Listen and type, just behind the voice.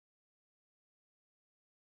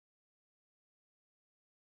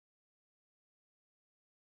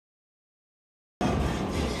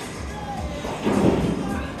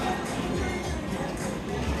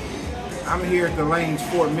I'm here at the lanes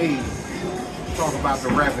Fort Meade to talk about the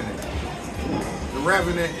Revenant. The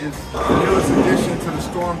Revenant is the newest addition to the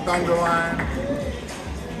Storm Thunder line.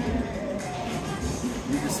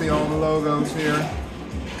 You can see all the logos here.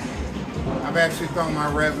 I've actually thrown my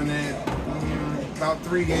Revenant about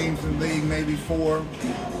 3 games in the league, maybe 4.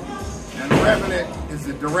 And the Revenant is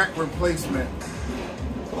the direct replacement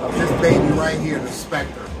of this baby right here, the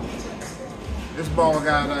Spectre. This ball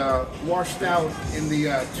got washed out in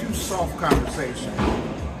the too soft conversation.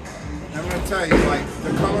 I'm going to tell you, like,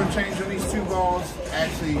 the color change on these 2 balls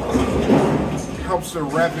actually helps the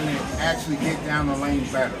Revenant actually get down the lane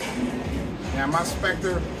better. Now, my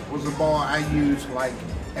Spectre was a ball I used like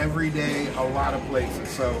every day, a lot of places,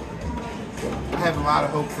 so I have a lot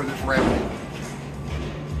of hope for this Revenant.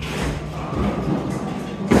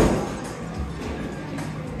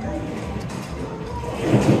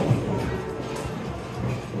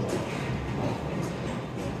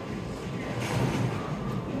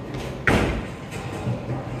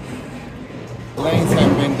 Lanes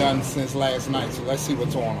haven't been done since last night, so let's see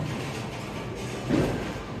what's on them.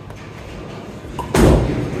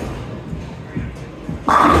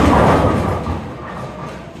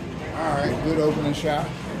 Alright, good opening shot.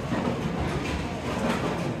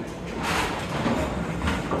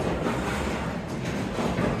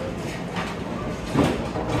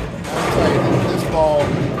 I'll tell you, this ball,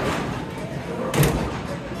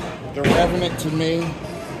 the Revenant to me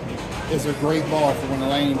is a great ball for when the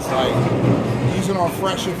lane's like, use it on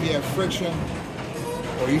fresh if you have friction,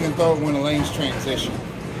 or you can throw it when the lane's transition.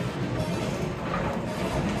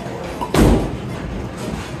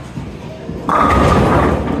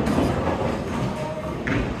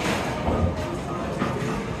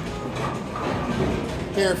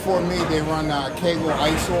 Here for me, they run Kegel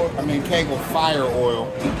ice oil, Kegel fire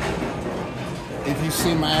oil. If you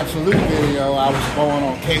see my absolute video, I was going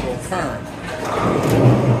on Kegel current.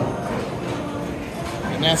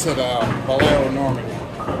 And that's at Valero, Normandy.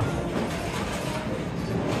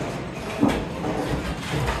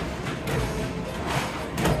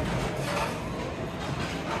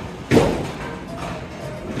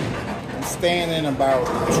 I'm staying in about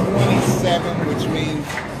 27, which means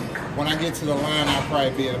when I get to the line, I'll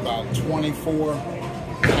probably be at about 24.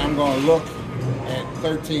 And I'm going to look at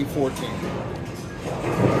 13, 14.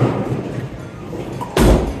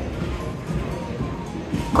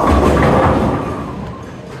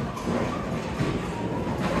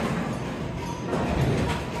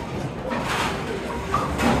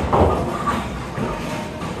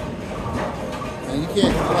 And you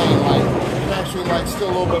can't complain, like, there's actually like still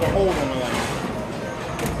a little bit of hold on the lane.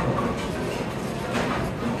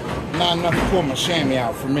 Not enough to pull my chamois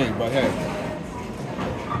out for me, but hey,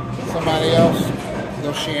 somebody else,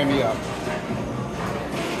 they'll chamois up.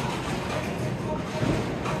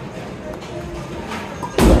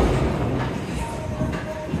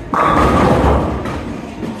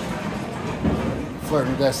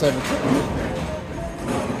 Flirting with that 17.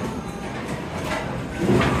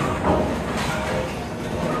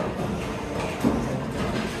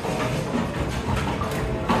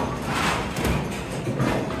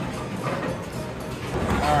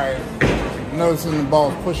 Noticing the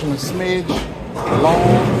ball's pushing a smidge long,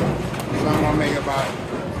 so I'm gonna make about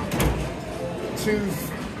 2.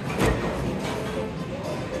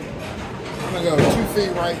 I'm gonna go 2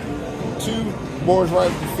 feet right, 2 boards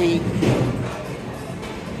right at the feet.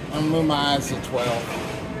 I'm gonna move my eyes to 12.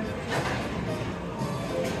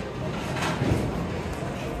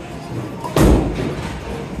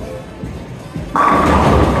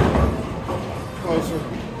 Closer.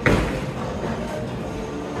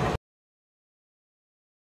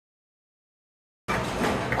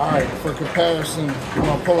 Alright, for comparison, I'm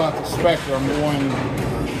going to pull out the Spectre. I'm going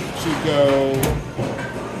to go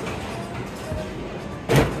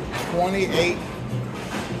 28,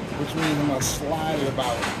 which means I'm going to slide at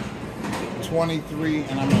about 23,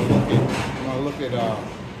 and I'm going to look at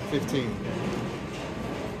 15.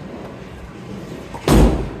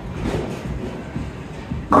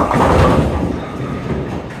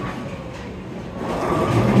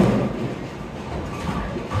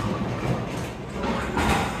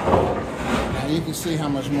 You can see how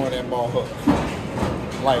much more that ball hooks.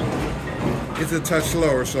 Like, it's a touch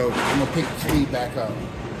slower, so I'm gonna pick the speed back up.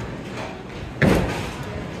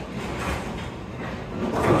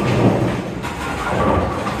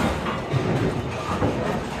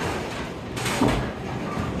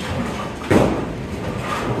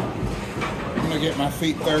 I'm gonna get my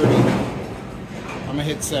feet 30. I'm gonna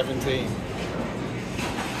hit 17.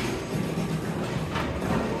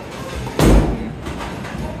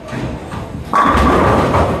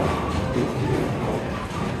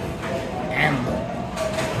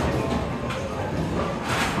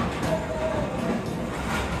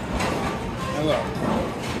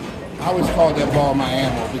 I always called that ball my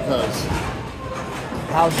ammo because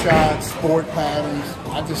house shots, sport patterns,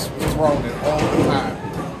 I just throw it all the time.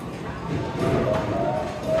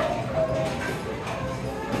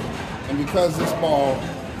 And because this ball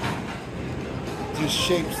just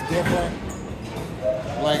shapes different,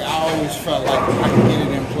 like I always felt like I could get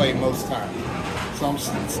it in play most times. So I'm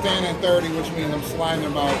standing 30, which means I'm sliding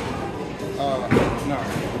about, no,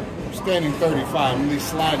 I'm standing 35, I'm really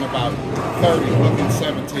sliding about 30, looking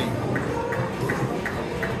 17.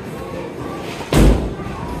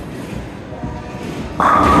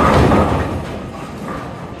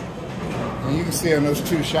 And you can see on those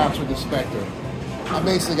 2 shots with the Spectre, I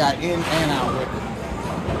basically got in and out with it.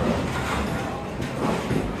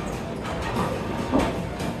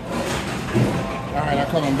 Alright, I'm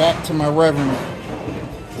coming back to my Revenant,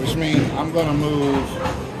 which means I'm going to move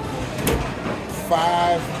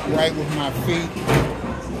 5 right with my feet.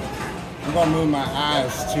 I'm going to move my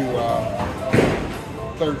eyes to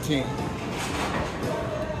 13.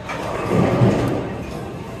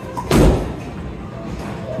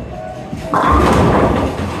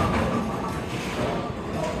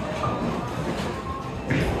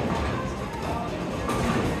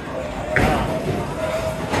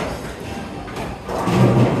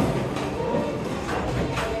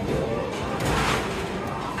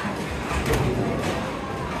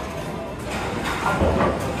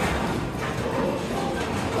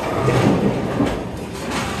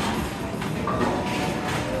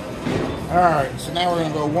 Alright, so now we're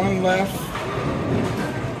going to go 1 left.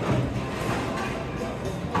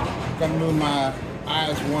 Going to move my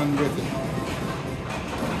eyes 1 with it.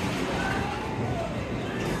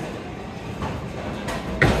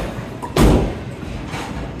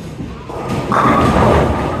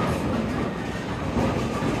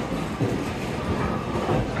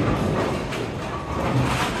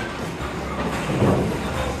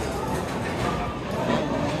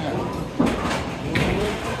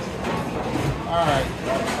 Alright.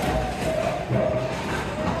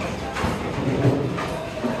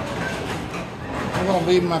 I'm going to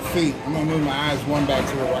leave my feet. I'm going to move my eyes 1 back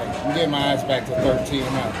to the right. I'm getting my eyes back to 13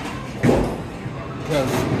 now.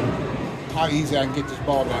 Because how easy I can get this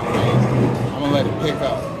ball down range. I'm going to let it pick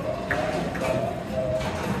up.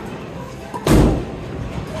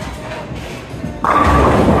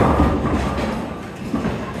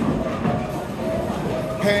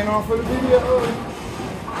 Paying off for the video.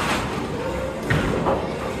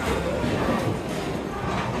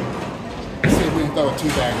 Throw a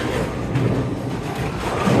 2-bagger here.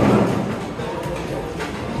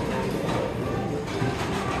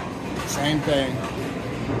 Same thing.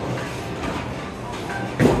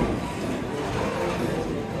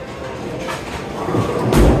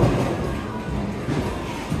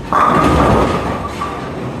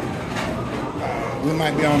 We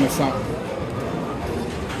might be on to something.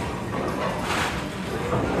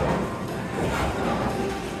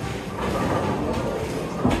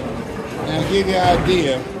 Now to give you an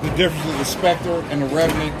idea, the difference of the Spectre and the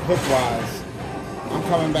Revenant hook-wise, I'm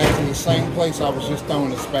coming back to the same place I was just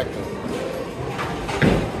throwing the Spectre.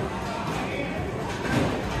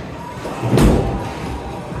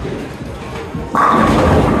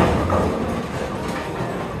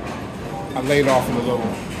 I laid off in a little.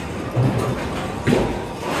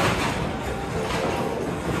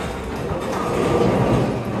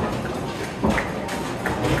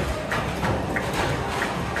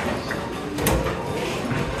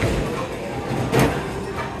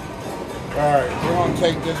 Alright, we're going to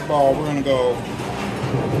take this ball, we're going to go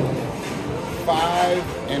 5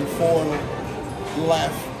 and 4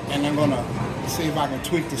 left, and I'm going to see if I can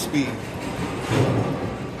tweak the speed.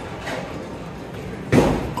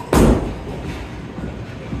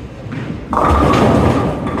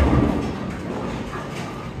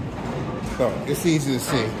 So, it's easy to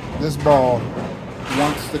see. This ball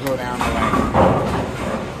wants to go down the lane.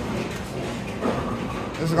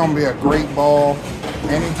 This is going to be a great ball.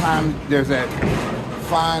 Anytime there's that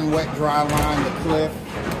fine, wet, dry line, the cliff,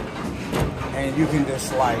 and you can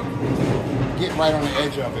just like get right on the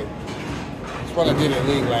edge of it. That's what I did at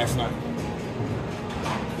League last night.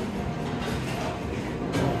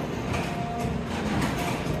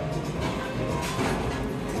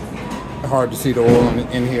 Hard to see the oil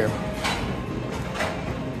in here.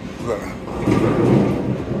 Look.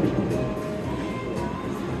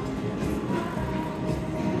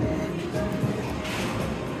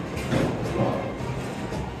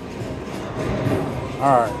 All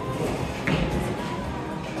right.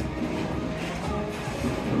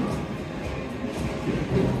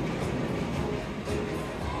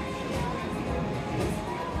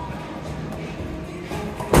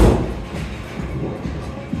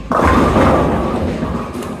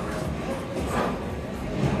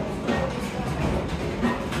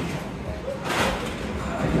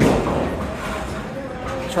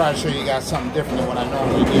 try to show you guys something different than what I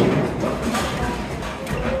normally do.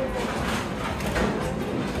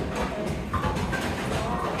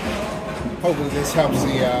 Hopefully this helps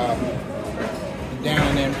the down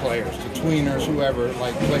and in players, the tweeners, whoever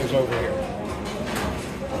like plays over here.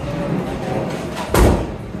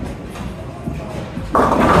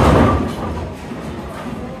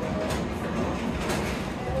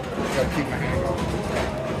 Gotta keep my hand off.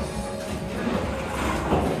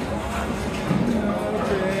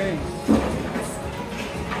 Okay.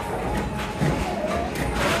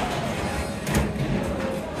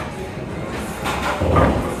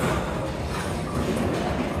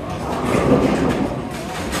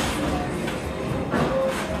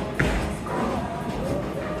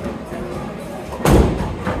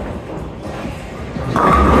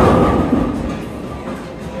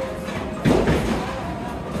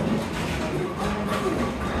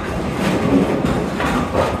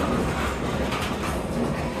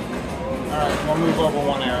 We'll move over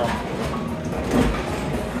one arrow.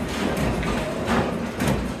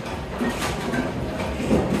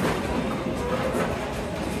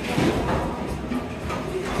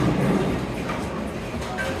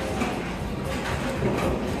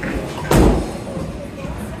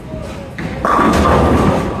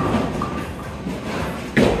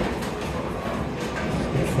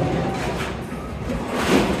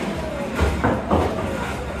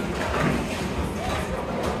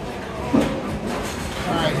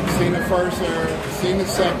 Seen the first arrow, seen the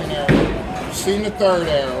second arrow, seen the third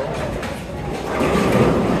arrow.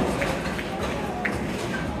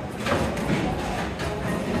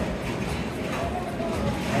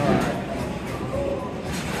 Alright.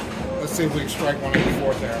 Let's see if we can strike one of the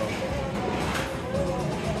fourth arrow.